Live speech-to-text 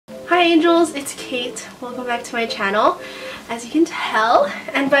Hi angels, it's Kate. Welcome back to my channel. As you can tell,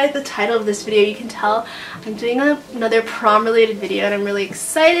 and by the title of this video you can tell, I'm doing another prom related video and I'm really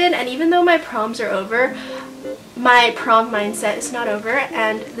excited. And even though my proms are over, my prom mindset is not over,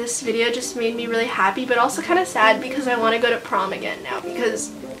 and this video just made me really happy but also kind of sad because I want to go to prom again now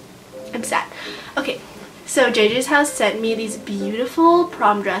because I'm sad. Okay, so JJ's house sent me these beautiful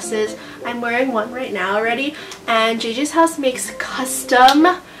prom dresses. I'm wearing one right now already, and JJ's house makes custom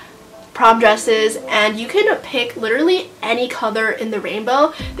prom dresses and you can pick literally any color in the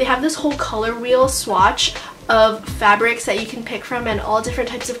rainbow. They have this whole color wheel swatch of fabrics that you can pick from and all different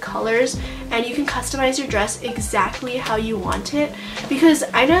types of colors, and you can customize your dress exactly how you want it, because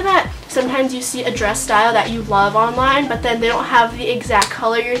I know that sometimes you see a dress style that you love online but then they don't have the exact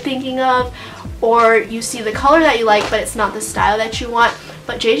color you're thinking of, or you see the color that you like but it's not the style that you want.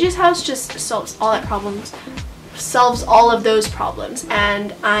 But JJ's house just solves all of those problems,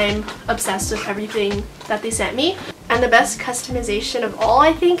 and I'm obsessed with everything that they sent me. And the best customization of all,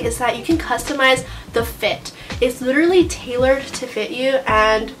 I think, is that you can customize the fit. It's literally tailored to fit you,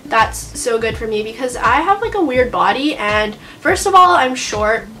 and that's so good for me because I have like a weird body, and first of all I'm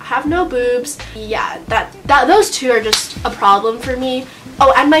short, have no boobs. Yeah, those two are just a problem for me.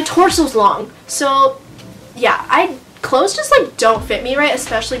 Oh, and my torso's long. So yeah, clothes just like don't fit me right,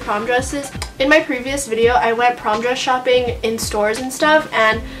 especially prom dresses. In my previous video I went prom dress shopping in stores and stuff,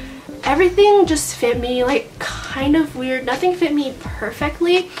 and everything just fit me like kind of weird. Nothing fit me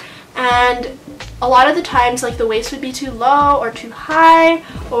perfectly, and a lot of the times like the waist would be too low or too high,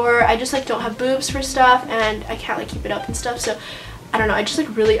 or I just like don't have boobs for stuff and I can't like keep it up and stuff. So I don't know, I just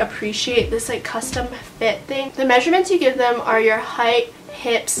like really appreciate this like custom fit thing. The measurements you give them are your height,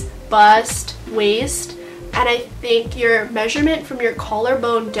 hips, bust, waist, and I think your measurement from your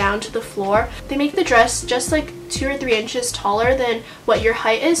collarbone down to the floor. They make the dress just like 2 or 3 inches taller than what your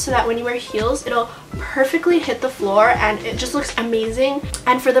height is, so that when you wear heels it'll perfectly hit the floor and it just looks amazing.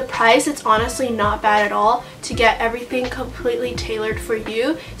 And for the price, it's honestly not bad at all to get everything completely tailored for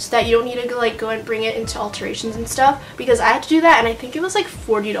you, so that you don't need to like go and bring it into alterations and stuff, because I had to do that and I think it was like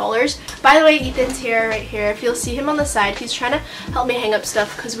 $40. By the way, Ethan's here right here. If you'll see him on the side, he's trying to help me hang up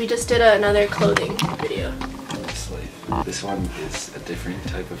stuff because we just did another clothing video. This one is a different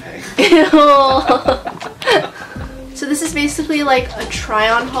type of hang. So this is basically like a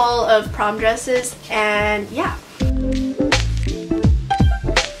try-on haul of prom dresses, and yeah.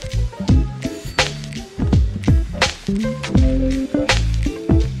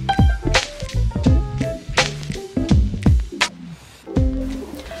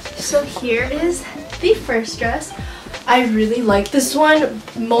 So here is the first dress. I really like this one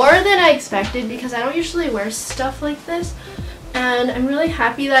more than I expected because I don't usually wear stuff like this, and I'm really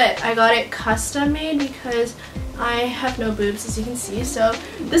happy that I got it custom made because I have no boobs, as you can see. So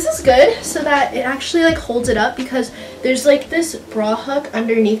this is good so that it actually like holds it up, because there's like this bra hook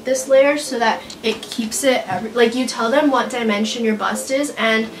underneath this layer so that it keeps it like you tell them what dimension your bust is,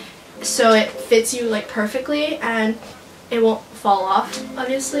 and so it fits you like perfectly and it won't fall off,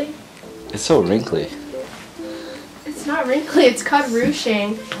 obviously. It's so wrinkly. It's not wrinkly, it's called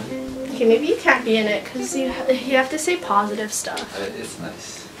ruching. Okay, maybe you can't be in it because you have to say positive stuff. It's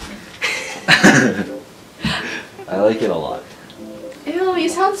nice. I like it a lot. Ew, you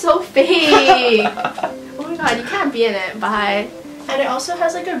sound so fake. Oh my god, you can't be in it. Bye. And it also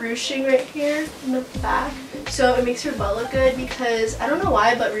has like a ruching right here in the back, so it makes your butt look good, because I don't know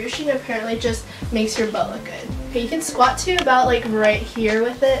why, but ruching apparently just makes your butt look good. Okay, you can squat to about like right here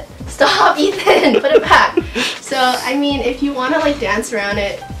with it. Stop, Ethan! Put it back. So, I mean, if you want to like dance around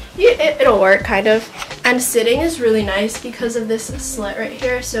it, it'll work, kind of. And sitting is really nice because of this slit right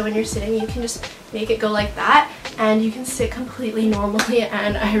here, so when you're sitting you can just make it go like that and you can sit completely normally,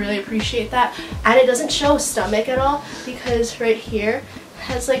 and I really appreciate that. And it doesn't show stomach at all because right here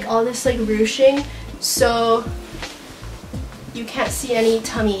has like all this like ruching, so you can't see any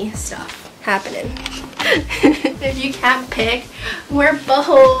tummy stuff happening. If you can't pick, wear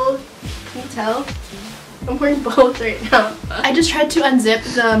both. Can you tell? I'm wearing both right now. I just tried to unzip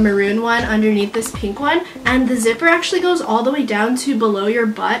the maroon one underneath this pink one, and the zipper actually goes all the way down to below your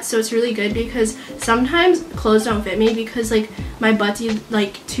butt, so it's really good because sometimes clothes don't fit me because like my butt's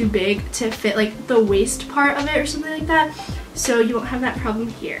like too big to fit like the waist part of it or something like that. So you won't have that problem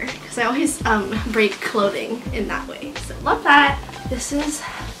here because I always break clothing in that way. So love that. This is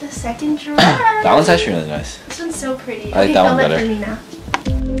the second dress. That one's actually really nice. This one's so pretty. I like that one better. For me now.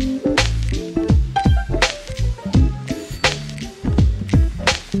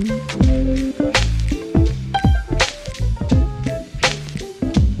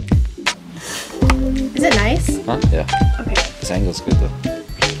 Is it nice? Huh? Yeah. Okay. This angle's good though.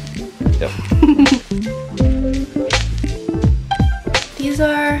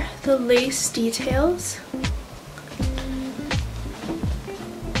 the lace details.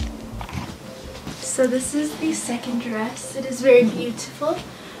 So this is the second dress. It is very beautiful.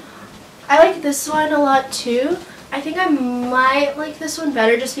 I like this one a lot too. I think I might like this one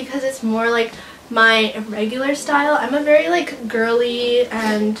better just because it's more like my regular style. I'm a very like girly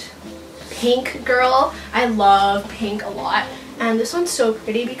and pink girl. I love pink a lot. And this one's so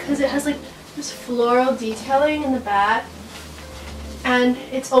pretty because it has like this floral detailing in the back. And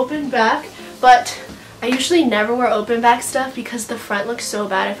it's open back, but I usually never wear open back stuff because the front looks so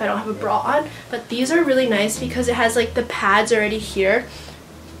bad if I don't have a bra on. But these are really nice because it has like the pads already here.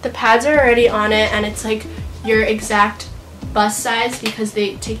 The pads are already on it and it's like your exact bust size because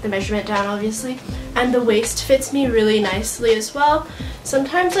they take the measurement down obviously. And the waist fits me really nicely as well.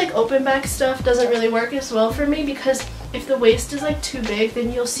 Sometimes like open back stuff doesn't really work as well for me because if the waist is like too big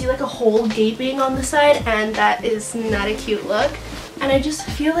then you'll see like a hole gaping on the side and that is not a cute look. And I just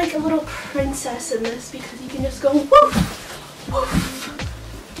feel like a little princess in this because you can just go woof, woof.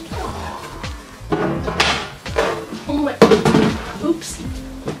 Oh my, oops.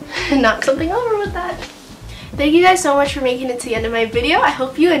 Knocked something over with that. Thank you guys so much for making it to the end of my video. I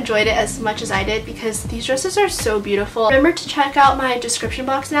hope you enjoyed it as much as I did because these dresses are so beautiful. Remember to check out my description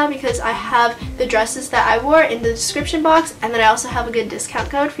box now because I have the dresses that I wore in the description box, and then I also have a good discount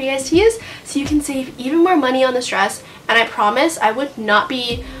code for you guys to use so you can save even more money on this dress. And I promise I would not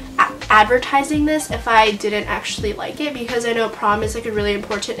be advertising this if I didn't actually like it because I know prom is like a really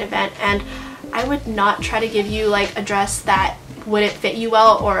important event and I would not try to give you like a dress that wouldn't fit you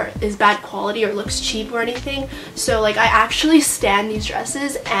well or is bad quality or looks cheap or anything. So like I actually stan these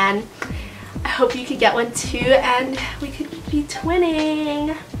dresses and I hope you could get one too and we could be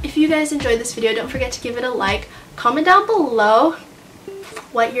twinning. If you guys enjoyed this video, don't forget to give it a like. Comment down below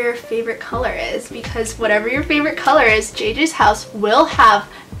what your favorite color is because whatever your favorite color is, JJ's house will have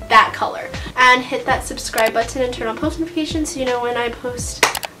that color. And hit that subscribe button and turn on post notifications so you know when I post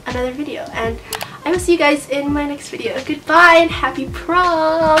another video. And I will see you guys in my next video. Goodbye and happy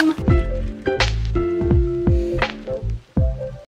prom!